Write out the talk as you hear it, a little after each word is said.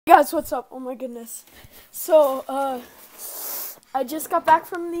Guys, what's up? Oh my goodness. So, I just got back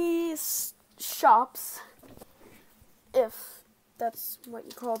from the shops, if that's what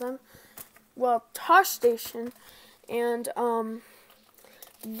you call them. Well, Tosh Station, and,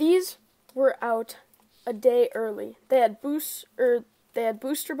 these were out a day early. They had booster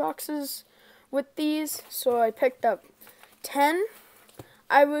boxes with these, so I picked up 10.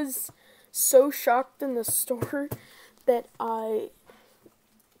 I was so shocked in the store that I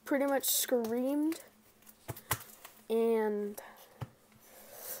pretty much screamed, and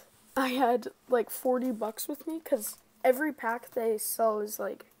I had like $40 with me because every pack they sell is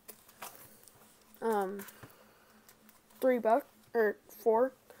like $3 or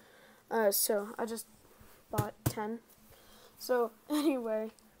 $4. So I just bought 10. So anyway,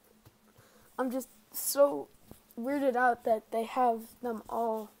 I'm just so weirded out that they have them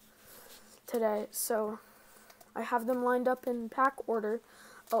all today. So I have them lined up in pack order.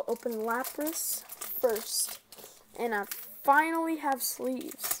 I'll open Lapras first, and I finally have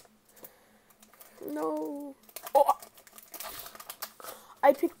sleeves. No. Oh!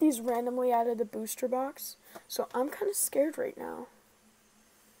 I picked these randomly out of the booster box, so I'm kind of scared right now.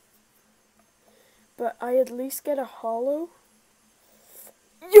 But I at least get a holo.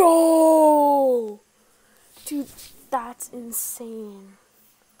 Yo! Dude, that's insane.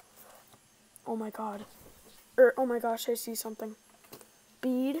 Oh my god. Oh my gosh, I see something.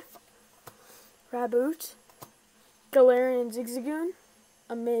 Bead, Raboot, Galarian Zigzagoon,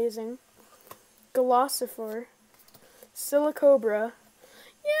 amazing, Glossifer, Silicobra,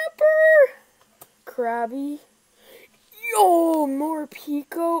 Yipper, Krabby, yo, more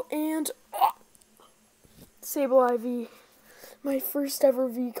Pico, and Sable IV, my first ever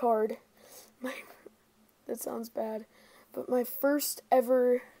V card. That sounds bad, but my first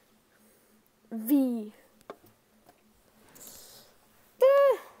ever V.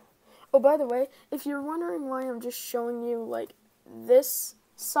 Oh, by the way, if you're wondering why I'm just showing you, like, this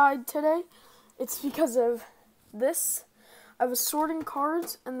side today, it's because of this. I was sorting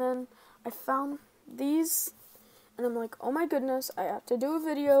cards, and then I found these, and I'm like, oh my goodness, I have to do a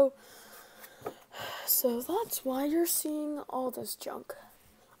video. So that's why you're seeing all this junk.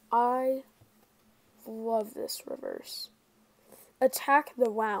 I love this reverse. Attack the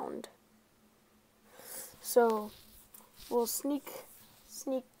Wound. So, we'll sneak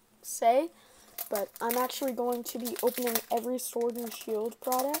say, but I'm actually going to be opening every Sword and Shield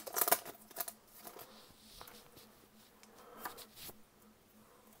product.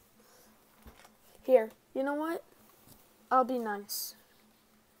 Here, you know what? I'll be nice.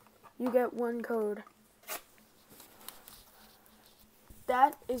 You get one code.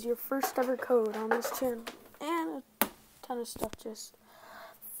 That is your first ever code on this channel. And a ton of stuff just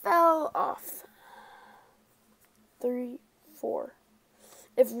fell off. 3, 4.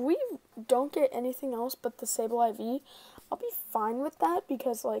 If we don't get anything else but the Sable IV, I'll be fine with that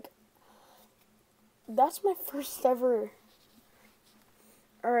because, like, that's my first ever.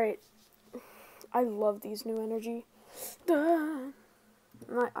 Alright. I love these new energy. My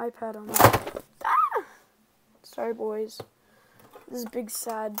iPad on. Sorry, boys. This is a big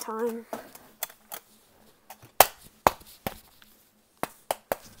sad time.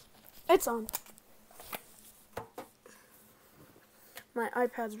 It's on. My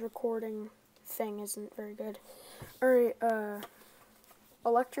iPad's recording thing isn't very good. Alright,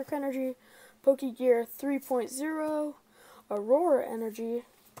 Electric Energy, Pokegear 3.0, Aurora Energy,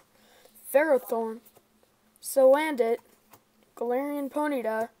 Ferrothorn, Salandit, Galarian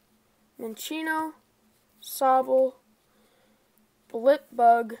Ponyta, Minccino, Sobble,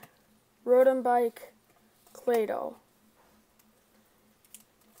 Blipbug, Rotom-Bike, Claydol,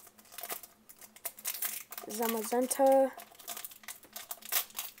 Zamazenta,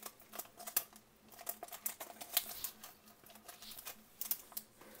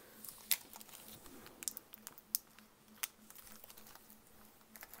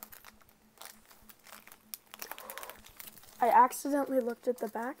 I accidentally looked at the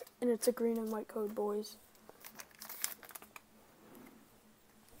back, and it's a green and white code, boys.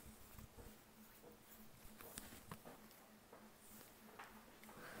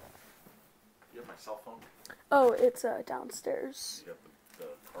 You have my cell phone? Oh, it's downstairs. You got the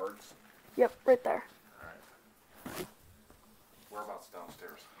cards? Yep, right there. Alright. Whereabouts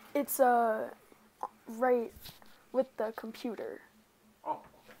downstairs? It's right with the computer. Oh,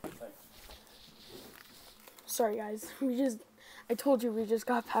 okay, thanks. Sorry guys, I told you we just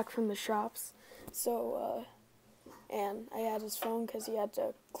got back from the shops. So, and I had his phone because he had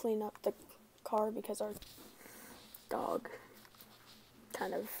to clean up the car because our dog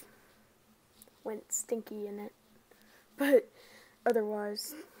kind of went stinky in it. But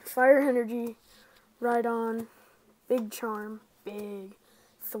otherwise, Fire Energy, Rhydon, Big Charm, Big,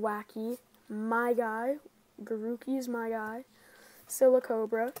 Thwacky, My Guy, Garuki's My Guy,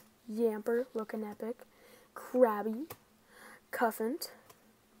 Silicobra, Yamper, looking epic, Krabby, Cuffant,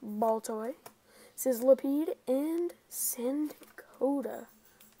 Baltoy, Sizzlipede, and Sandakoda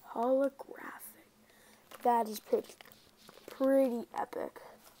holographic. That is pretty epic.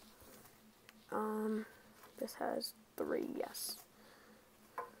 This has 3, yes.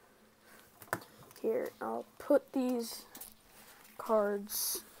 Here, I'll put these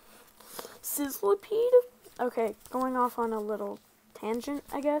cards. Sizzlipede. Okay, going off on a little tangent,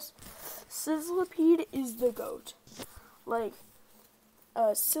 I guess. Sizzlipede is the GOAT. Like,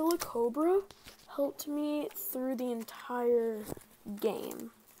 Silicobra helped me through the entire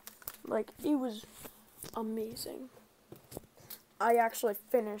game. Like, it was amazing. I actually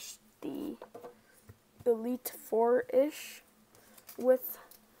finished the Elite Four-ish with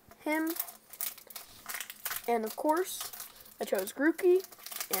him. And of course, I chose Grookey,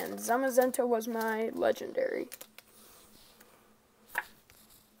 and Zamazenta was my legendary.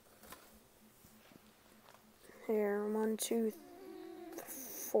 Here, 1, 2,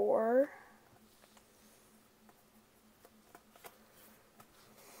 4.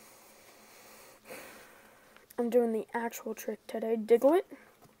 I'm doing the actual trick today. Diglett,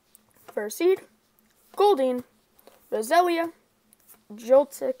 Furseed, Goldeen, Roselia,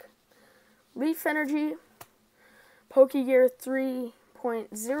 Joltik, Leaf Energy, Pokegear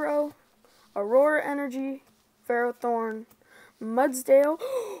 3.0, Aurora Energy, Ferrothorn, Mudsdale.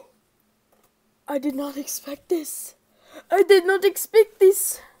 I did not expect this. I did not expect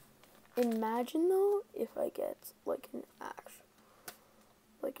this. Imagine though if I get like an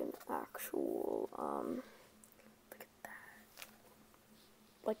actual look at that.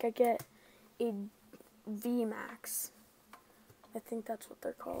 Like I get a VMAX. I think that's what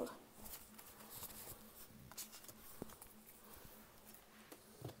they're called.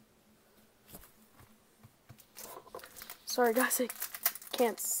 Sorry guys, I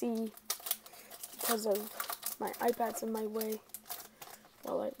can't see because of my iPad's in my way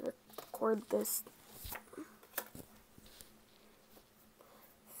while I record this.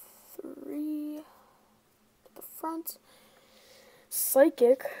 3 to the front.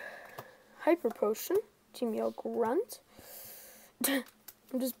 Psychic, Hyper Potion, Team Yell Grunt.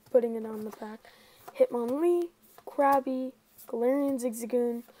 I'm just putting it on the back. Hitmonlee, Krabby, Galarian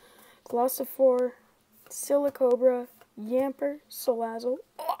Zigzagoon, Glossifor, Silicobra, Yamper, Salazzle.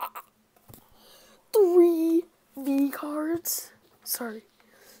 3 V cards. Sorry.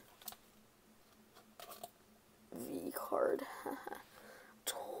 V card.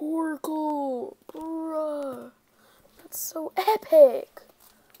 Torkoal. Bruh. That's so epic.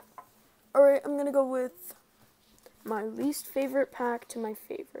 Alright, I'm gonna go with my least favorite pack to my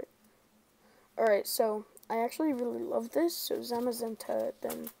favorite. Alright, so I actually really love this. So Zamazenta,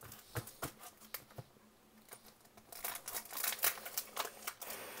 then.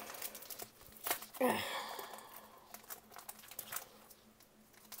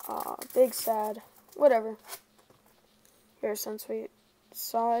 Big sad. Whatever. Here, since we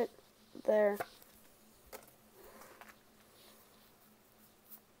saw it there.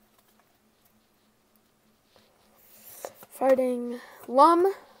 Fighting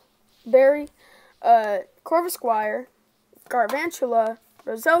Lum, Berry, Corvisquire, Garvantula,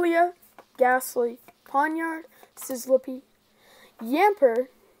 Roselia, Ghastly, Ponyard, Sizzlipede, Yamper,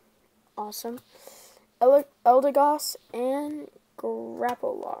 awesome, Eldegoss, and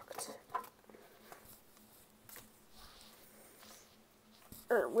Grapple-Locked.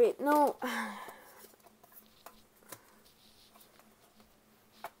 Wait, no.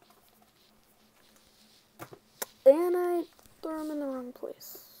 And I threw them in the wrong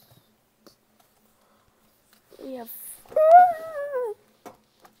place. We have...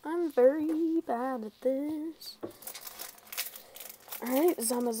 I'm very bad at this. Alright,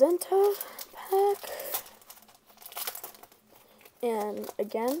 Zamazenta pack. And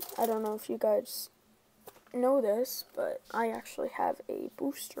again, I don't know if you guys know this, but I actually have a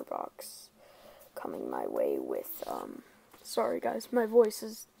booster box coming my way with, sorry guys, my voice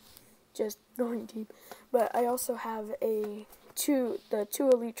is just going deep. But I also have the two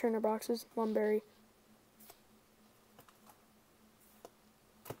Elite Trainer boxes, Lumberry.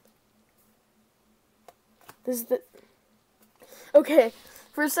 This is the... Okay,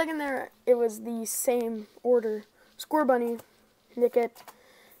 for a second there, it was the same order. Scorbunny, Nickit,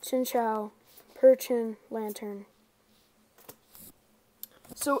 Chinchou, Perchin, Lantern.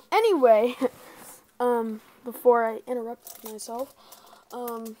 So anyway, before I interrupt myself,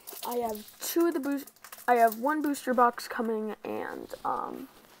 I have one booster box coming, and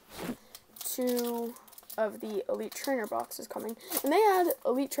 2 of the Elite Trainer boxes coming. And they had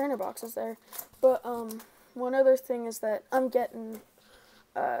Elite Trainer boxes there. But, one other thing is that I'm getting,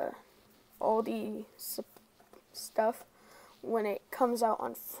 all the stuff when it comes out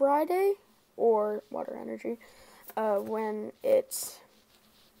on Friday, or Water Energy, when it,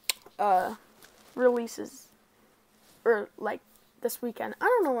 releases, or, like, this weekend. I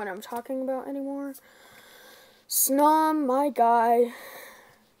don't know what I'm talking about anymore. Snom, my guy.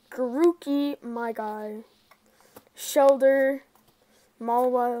 Garuki, my guy. Shelder,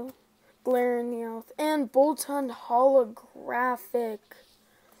 Malwell, Glaringmeowth, and Boltund holographic.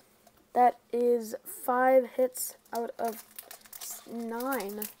 That is 5 hits out of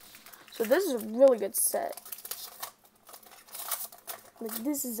 9. So this is a really good set. Like,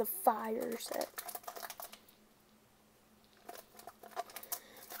 this is a fire set.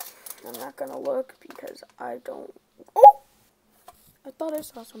 I'm not gonna look because I don't. Oh! I thought I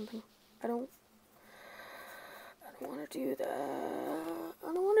saw something. I don't want to do that.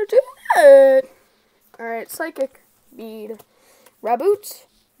 I don't want to do that. Alright, Psychic, Bead, Raboot,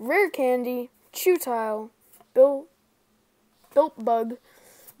 Rare Candy, Chewtile, Built Bug,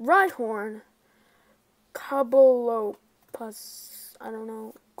 Rhyhorn, Cobblepus, I don't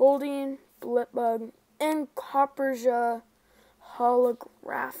know, Goldeen, Blipbug, and Copperja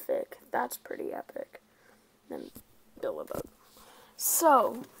holographic. That's pretty epic. And Billabug.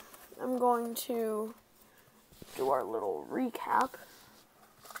 So, I'm going to do our little recap.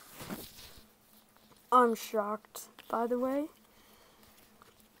 I'm shocked, by the way.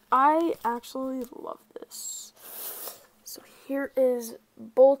 I actually love this. So here is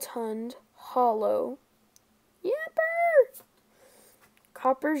Boltund Hollow. Yipper!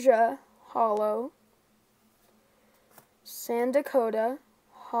 Copperja Hollow. Sandakota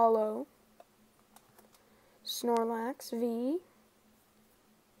Hollow. Snorlax V.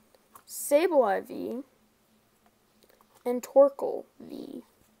 Sableye V. And Torkoal V.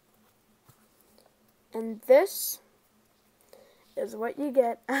 And this is what you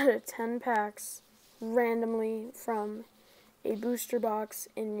get out of 10 packs randomly from a booster box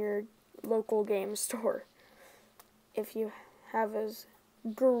in your local game store. If you have as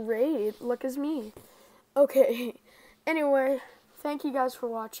great luck as me. Okay, anyway, thank you guys for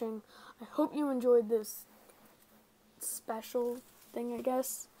watching. I hope you enjoyed this special thing, I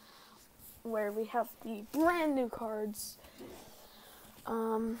guess, where we have the brand new cards.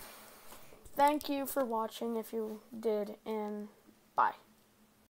 Thank you for watching if you did, and bye.